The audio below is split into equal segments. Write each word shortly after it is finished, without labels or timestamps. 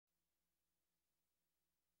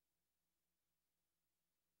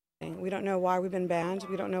We don't know why we've been banned.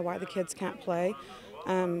 We don't know why the kids can't play.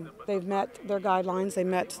 They've met their guidelines. They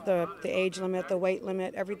met the age limit, the weight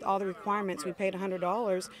limit, all the requirements. We paid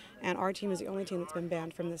 $100, and our team is the only team that's been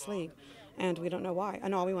banned from this league. And we don't know why.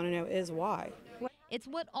 And all we want to know is why. It's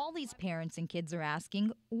what all these parents and kids are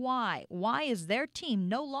asking. Why? Why is their team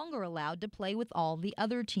no longer allowed to play with all the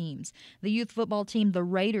other teams? The youth football team, the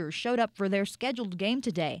Raiders, showed up for their scheduled game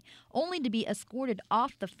today, only to be escorted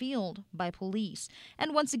off the field by police.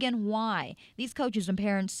 And once again, why? These coaches and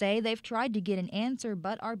parents say they've tried to get an answer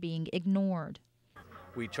but are being ignored.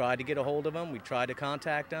 We tried to get a hold of them. We tried to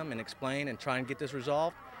contact them and explain and try and get this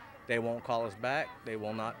resolved. They won't call us back. They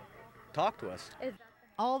will not talk to us.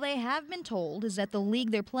 All they have been told is that the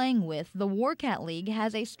league they're playing with, the Warcat League,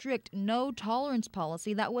 has a strict no-tolerance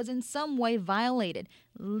policy that was in some way violated,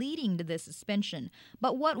 leading to this suspension.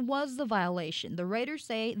 But what was the violation? The Raiders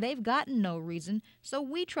say they've gotten no reason, so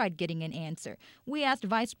we tried getting an answer. We asked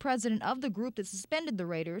Vice President of the group that suspended the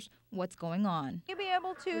Raiders what's going on. You'll be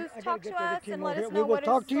able to talk to us and let us know what is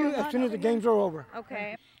going on. We will talk to you as soon as the games are over.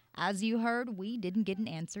 Okay. As you heard, we didn't get an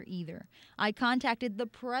answer either. I contacted the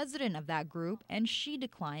president of that group, and she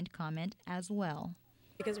declined comment as well.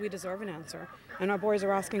 Because we deserve an answer, and our boys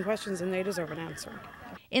are asking questions, and they deserve an answer.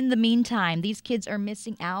 In the meantime, these kids are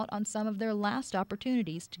missing out on some of their last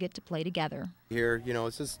opportunities to get to play together. Here,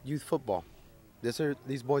 it's just youth football.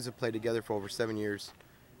 These boys have played together for over 7 years.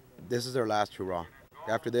 This is their last hurrah.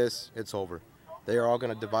 After this, it's over. They are all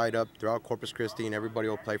going to divide up throughout Corpus Christi, and everybody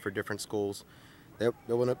will play for different schools. They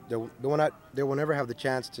will never have the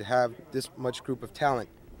chance to have this much group of talent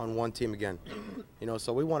on one team again.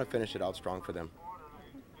 So we want to finish it out strong for them.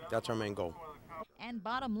 That's our main goal. And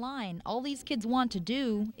bottom line, all these kids want to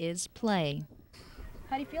do is play.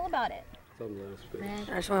 How do you feel about it?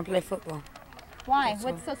 I just want to play football. Why?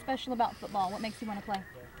 What's so special about football? What makes you want to play?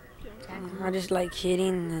 I just like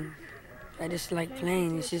hitting, and I just like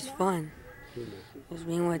playing. It's just fun. Just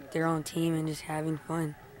being with their own team and just having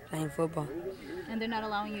fun playing football. And they're not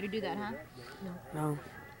allowing you to do that, huh? No.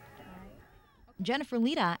 Jennifer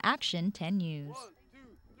Lita, Action 10 News. 1, 2,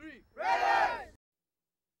 3, ready!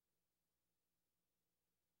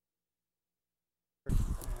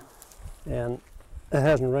 And it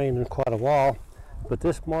hasn't rained in quite a while, but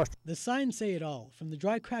this moisture... The signs say it all, from the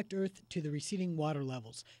dry, cracked earth to the receding water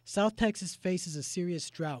levels. South Texas faces a serious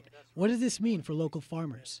drought. What does this mean for local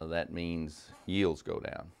farmers? So that means yields go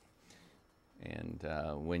down. And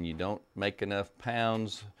when you don't make enough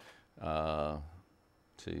pounds to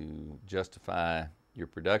justify your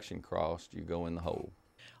production cost, you go in the hole.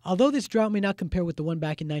 Although this drought may not compare with the one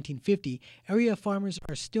back in 1950, area farmers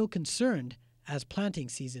are still concerned as planting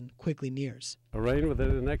season quickly nears. A rain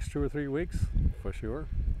within the next 2 or 3 weeks, for sure.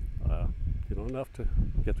 Enough to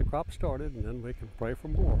get the crop started, and then we can pray for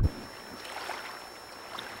more.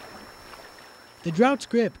 The drought's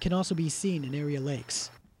grip can also be seen in area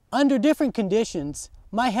lakes. Under different conditions,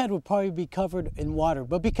 my head would probably be covered in water,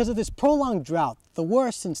 but because of this prolonged drought, the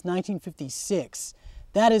worst since 1956,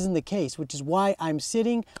 that isn't the case, which is why I'm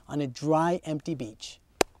sitting on a dry, empty beach.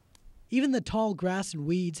 Even the tall grass and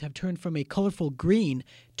weeds have turned from a colorful green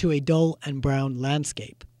to a dull and brown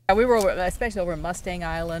landscape. We were especially over Mustang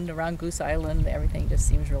Island, around Goose Island, everything just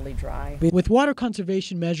seems really dry. With water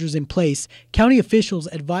conservation measures in place, county officials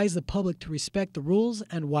advise the public to respect the rules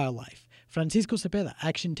and wildlife. Francisco Cepeda,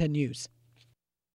 Action 10 News.